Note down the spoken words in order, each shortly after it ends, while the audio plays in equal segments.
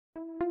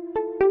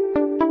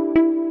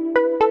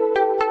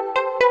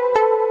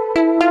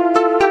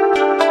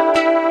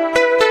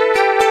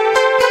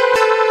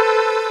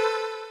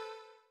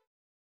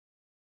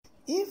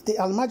If the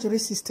Almajiri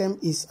system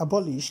is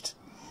abolished,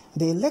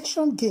 the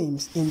election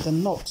games in the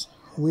north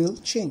will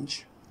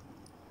change.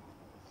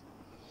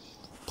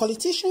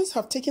 Politicians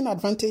have taken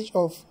advantage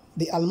of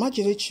the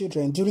Almajiri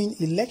children during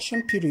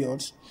election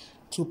periods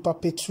to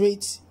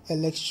perpetrate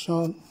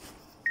election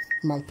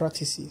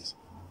malpractices.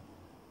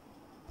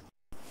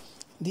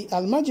 The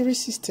Almajiri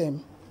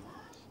system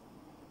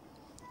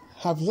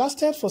have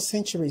lasted for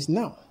centuries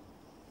now.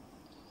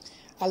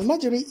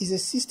 Almajiri is a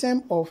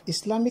system of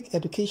Islamic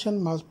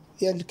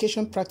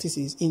education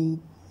practices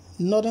in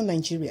northern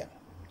Nigeria.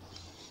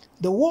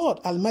 The word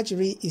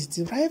Almajiri is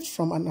derived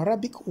from an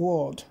Arabic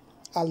word,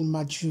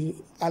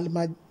 Al-Muhajirun,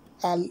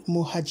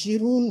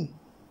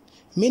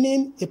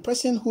 meaning a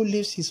person who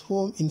leaves his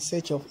home in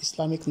search of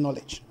Islamic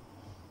knowledge.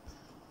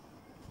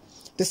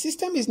 The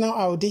system is now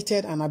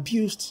outdated and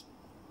abused.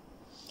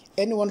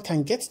 Anyone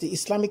can get the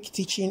Islamic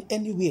teaching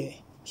anywhere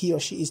he or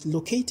she is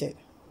located.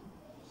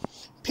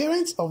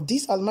 Parents of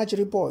these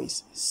Almajiri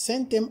boys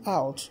send them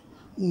out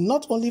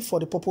not only for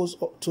the purpose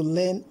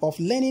of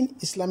learning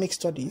Islamic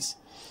studies,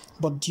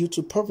 but due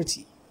to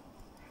poverty.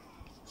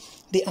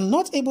 They are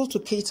not able to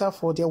cater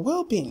for their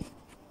well-being,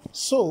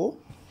 so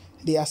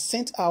they are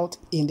sent out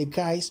in the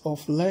guise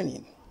of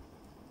learning.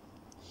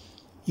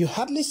 You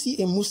hardly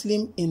see a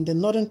Muslim in the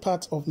northern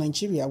part of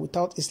Nigeria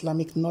without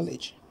Islamic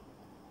knowledge.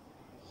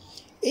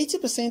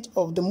 80%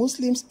 of the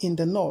Muslims in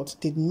the north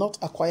did not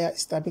acquire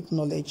Islamic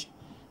knowledge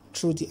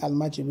through the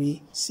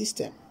Almajiri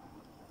system.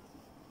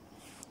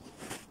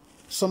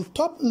 Some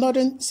top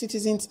northern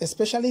citizens,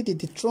 especially the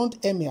dethroned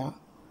Emir,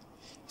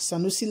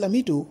 Sanusi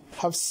Lamido,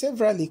 have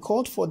severally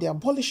called for the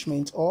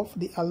abolishment of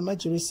the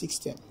Almajiri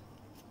system,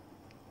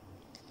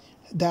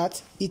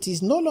 that it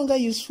is no longer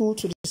useful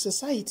to the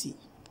society,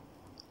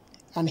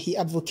 and he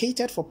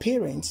advocated for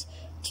parents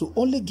to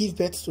only give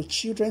birth to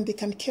children they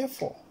can care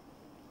for.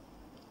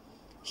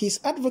 His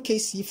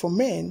advocacy for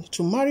men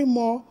to marry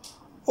more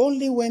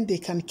only when they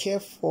can care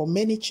for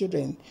many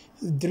children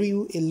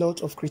drew a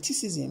lot of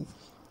criticism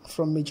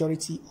from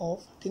majority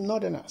of the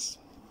northerners.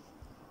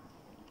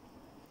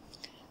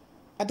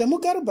 Adamu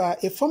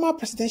Garba, a former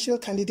presidential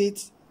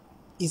candidate,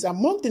 is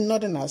among the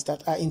northerners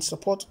that are in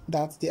support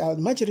that the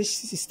Almajiri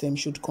system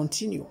should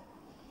continue.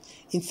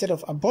 Instead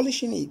of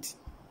abolishing it,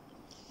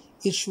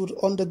 it should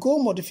undergo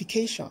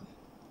modification.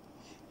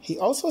 He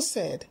also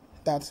said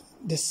that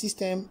the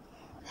system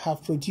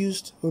have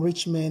produced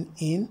rich men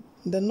in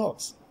the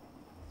north.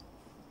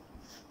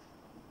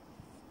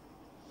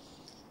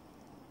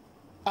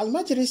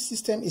 Almajiri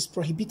system is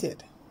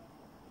prohibited.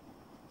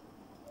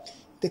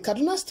 The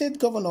Kaduna State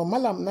Governor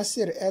Malam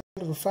Nasir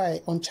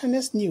El-Rufai on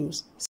Channels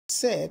News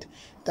said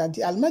that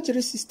the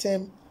Almajiri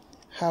system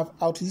have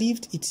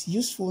outlived its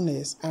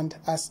usefulness, and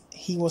as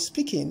he was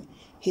speaking,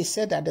 he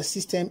said that the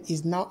system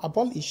is now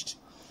abolished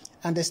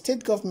and the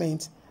state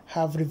government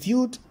have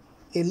reviewed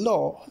a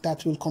law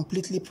that will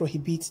completely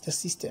prohibit the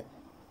system.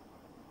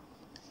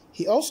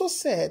 He also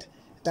said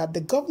that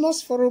the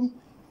Governors Forum,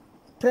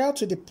 prior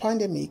to the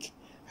pandemic,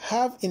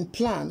 have in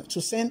plan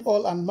to send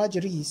all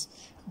Almajiris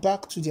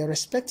back to their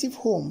respective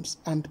homes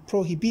and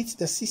prohibit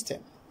the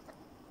system.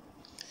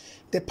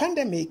 The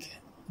pandemic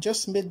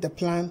just made the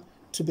plan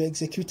to be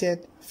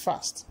executed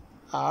fast,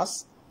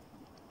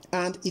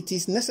 and it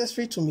is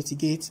necessary to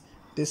mitigate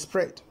the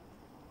spread.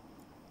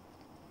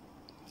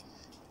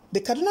 The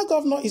Kaduna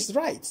governor is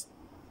right.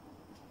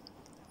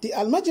 The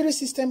Almajiri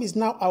system is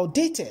now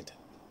outdated,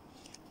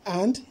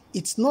 and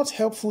it's not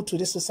helpful to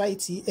the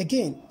society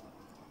again.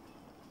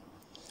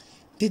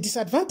 The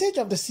disadvantage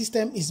of the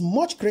system is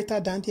much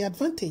greater than the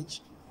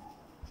advantage.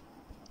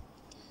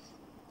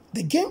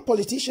 The game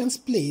politicians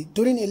play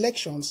during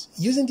elections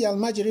using the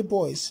Almajiri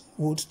boys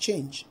would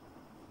change.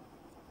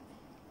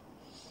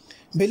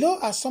 Below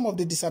are some of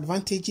the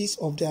disadvantages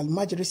of the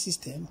Almajiri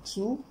system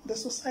to the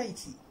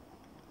society.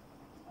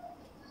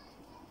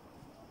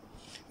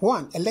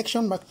 1.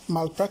 Election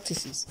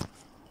malpractices.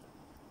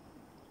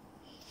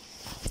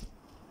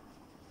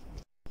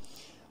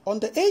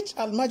 Underage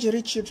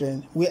Almajiri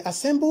children were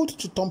assembled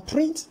to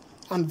thumbprint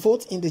and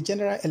vote in the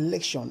general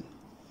election.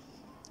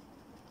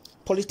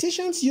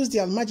 Politicians use the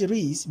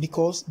Almajiris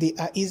because they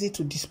are easy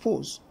to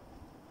dispose.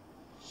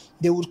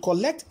 They would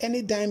collect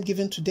any dime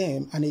given to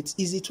them, and it's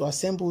easy to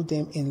assemble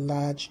them in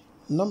large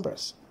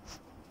numbers.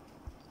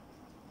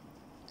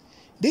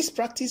 This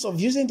practice of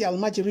using the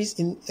Almajiris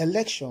in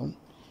election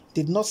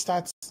did not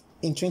start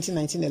in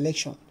 2019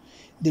 election.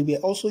 They were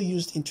also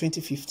used in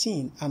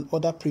 2015 and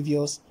other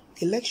previous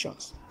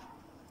elections.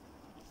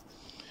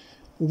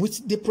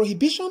 With the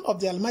prohibition of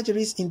the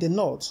Almajiris in the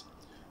north,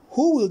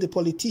 who will the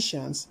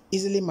politicians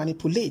easily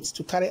manipulate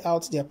to carry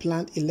out their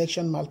planned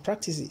election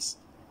malpractices?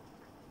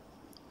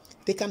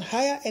 They can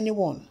hire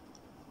anyone,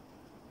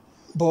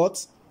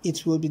 but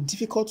it will be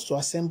difficult to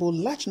assemble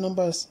large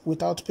numbers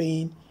without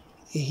paying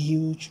a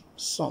huge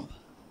sum.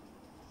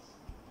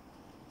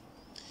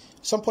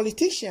 Some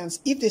politicians,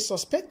 if they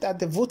suspect that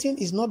the voting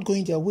is not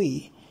going their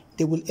way,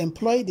 they will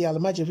employ the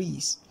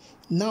Almajiris,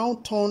 now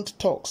turned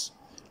thugs,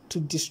 to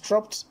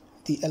disrupt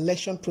the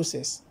election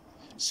process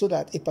so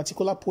that a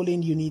particular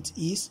polling unit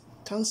is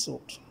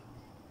cancelled.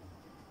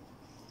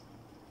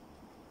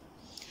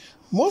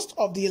 Most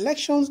of the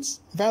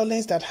elections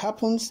violence that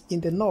happens in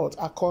the north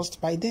are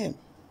caused by them.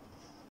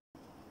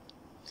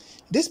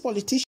 These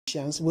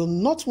politicians will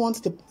not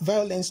want the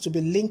violence to be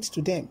linked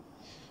to them,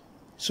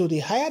 so they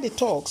hire the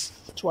thugs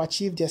to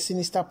achieve their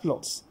sinister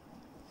plots.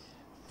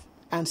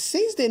 And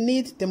since they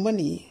need the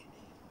money,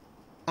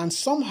 and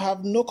some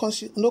have no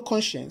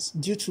conscience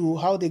due to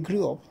how they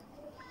grew up,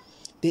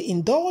 they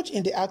indulge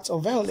in the acts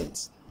of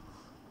violence.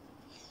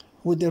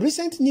 With the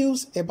recent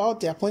news about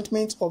the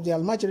appointment of the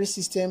Almajiri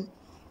system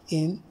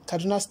in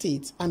Kaduna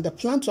State and the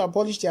plan to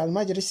abolish the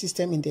Almajiri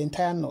system in the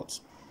entire north,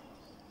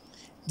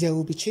 there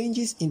will be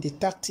changes in the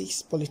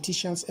tactics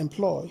politicians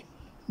employ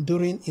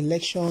during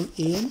election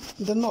in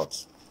the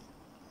north.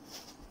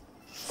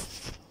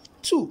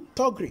 2.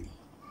 Thuggery.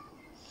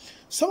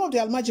 Some of the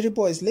Almajiri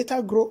boys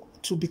later grow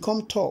to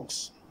become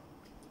thugs.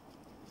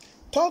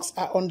 Thugs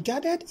are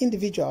unguarded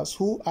individuals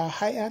who are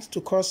hired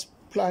to cause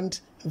planned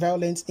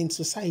violence in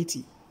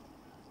society.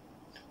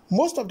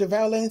 Most of the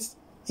violence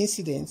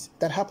incidents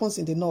that happens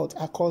in the north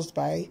are caused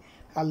by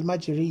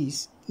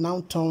Almajiris,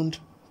 now turned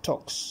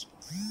thugs.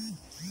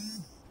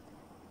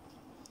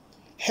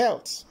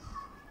 Health.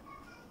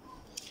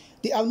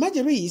 The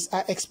Almajiris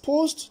are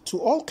exposed to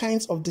all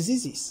kinds of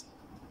diseases.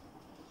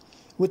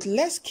 With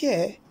less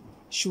care,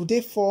 should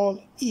they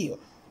fall ill.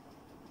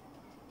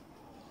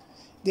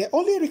 Their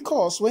only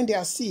recourse when they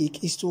are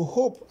sick is to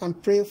hope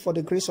and pray for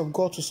the grace of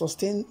God to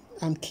sustain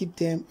and keep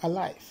them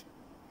alive.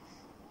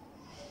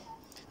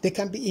 They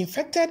can be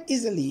infected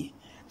easily,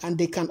 and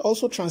they can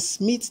also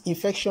transmit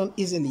infection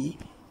easily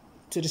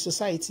to the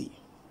society.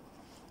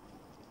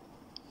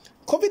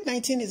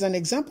 COVID-19 is an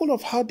example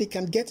of how they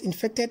can get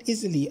infected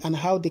easily and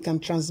how they can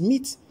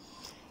transmit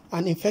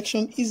an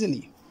infection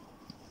easily.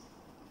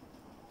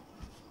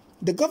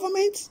 The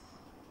government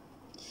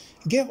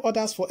gave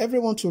orders for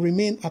everyone to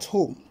remain at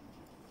home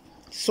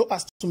so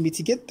as to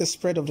mitigate the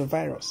spread of the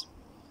virus.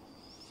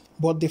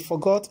 But they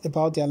forgot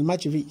about the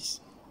Almajiris.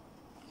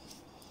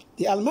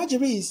 The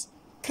Almajiris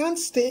can't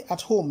stay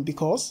at home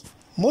because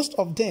most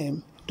of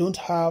them don't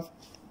have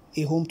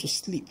a home to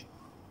sleep.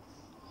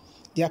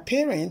 Their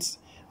parents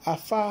are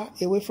far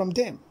away from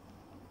them,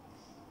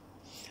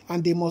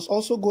 and they must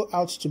also go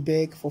out to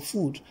beg for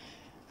food.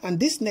 And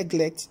this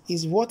neglect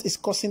is what is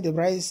causing the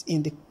rise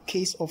in the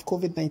case of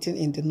COVID-19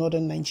 in the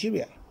northern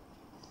Nigeria.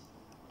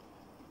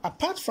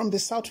 Apart from the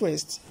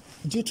southwest,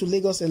 due to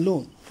Lagos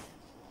alone,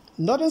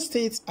 northern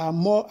states are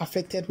more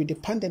affected with the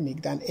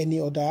pandemic than any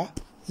other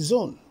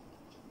zone.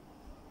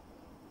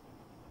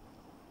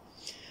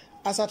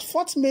 As at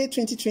 4th May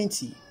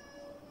 2020,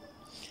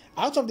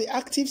 out of the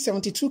active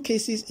 72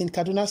 cases in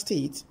Kaduna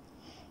State,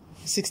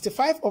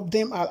 65 of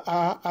them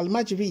are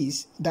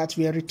Almajiris that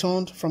were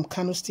returned from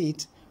Kano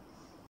State,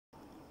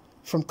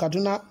 from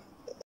Kaduna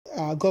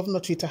Governor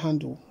Twitter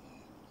handle.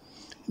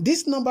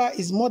 This number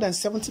is more than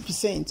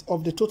 70%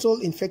 of the total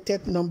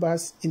infected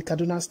numbers in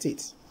Kaduna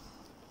State.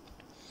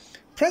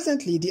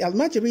 Presently, the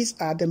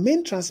Almajiris are the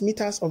main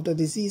transmitters of the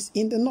disease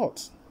in the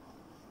north.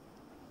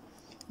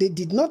 They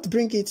did not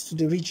bring it to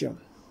the region,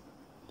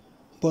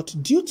 but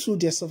due to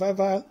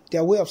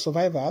their way of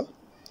survival,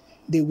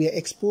 they were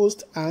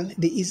exposed and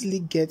they easily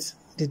get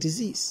the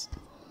disease.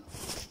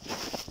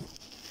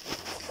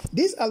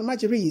 These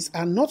Almajiris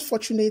are not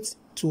fortunate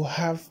to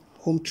have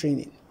home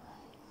training,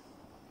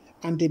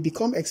 and they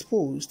become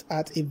exposed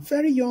at a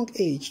very young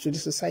age to the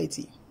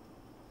society.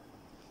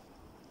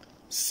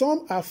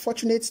 Some are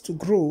fortunate to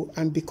grow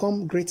and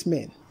become great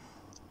men.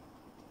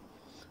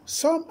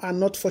 Some are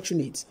not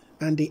fortunate,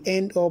 and they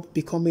end up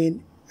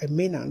becoming a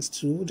menace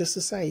to the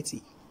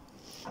society.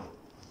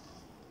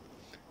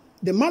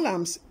 The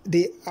Malams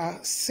they are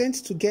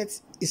sent to get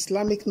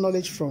Islamic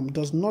knowledge from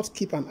does not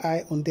keep an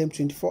eye on them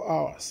 24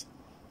 hours.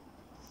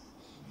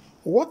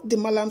 What the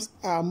Malams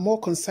are more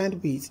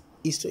concerned with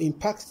is to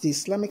impact the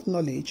Islamic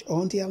knowledge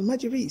on the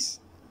Almajiris.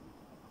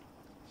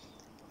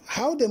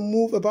 How they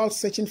move about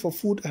searching for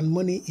food and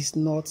money is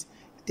not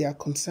their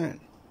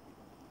concern.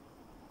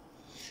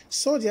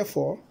 So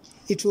therefore,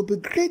 it will be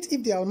great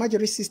if the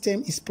Almajiri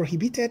system is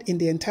prohibited in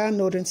the entire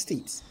northern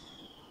states.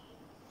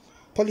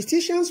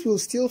 Politicians will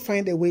still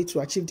find a way to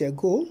achieve their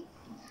goal,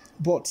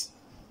 but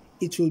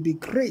it will be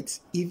great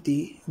if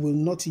they will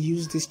not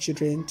use these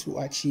children to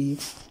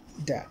achieve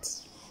that.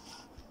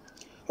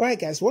 Alright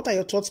guys, what are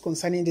your thoughts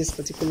concerning this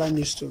particular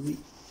news story?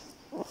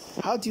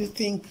 How do you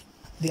think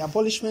the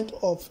abolishment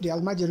of the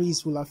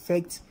Almajiris will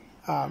affect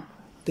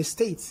the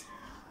state?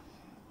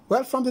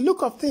 Well, from the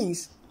look of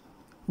things,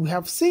 we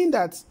have seen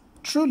that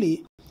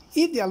truly,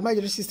 if the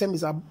Almajiri system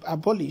is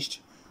abolished,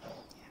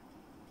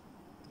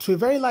 to a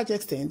very large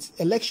extent,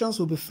 elections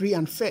will be free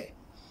and fair.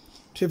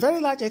 To a very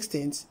large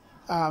extent,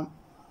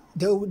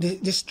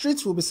 the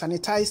streets will be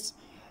sanitized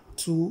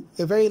to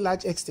a very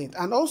large extent.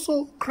 And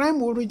also,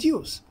 crime will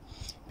reduce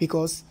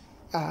because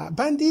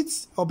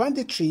bandits or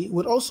banditry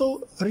would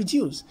also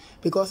reduce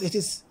because it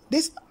is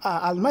these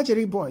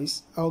Almajiri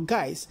boys or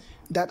guys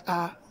that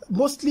are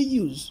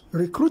mostly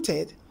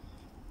recruited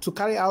to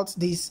carry out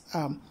this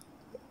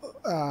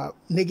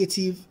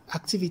negative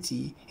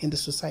activity in the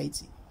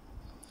society.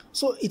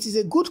 So it is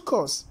a good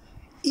cause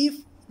if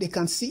they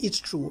can see it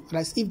through,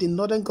 as if the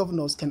northern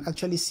governors can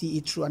actually see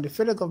it through and the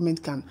federal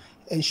government can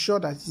ensure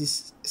that it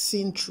is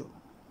seen through.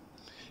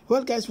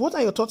 Well, guys, what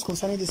are your thoughts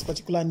concerning this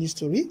particular news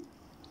story?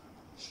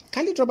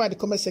 Kindly drop by the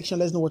comment section.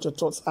 Let us know what your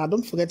thoughts are.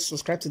 Don't forget to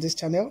subscribe to this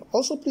channel.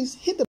 Also, please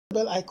hit the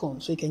bell icon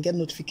so you can get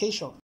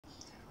notification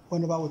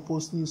whenever we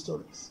post new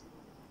stories.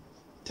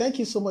 Thank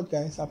you so much,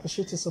 guys. I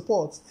appreciate your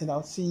support, and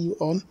I'll see you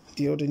on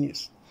the other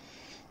news.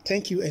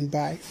 Thank you and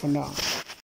bye for now.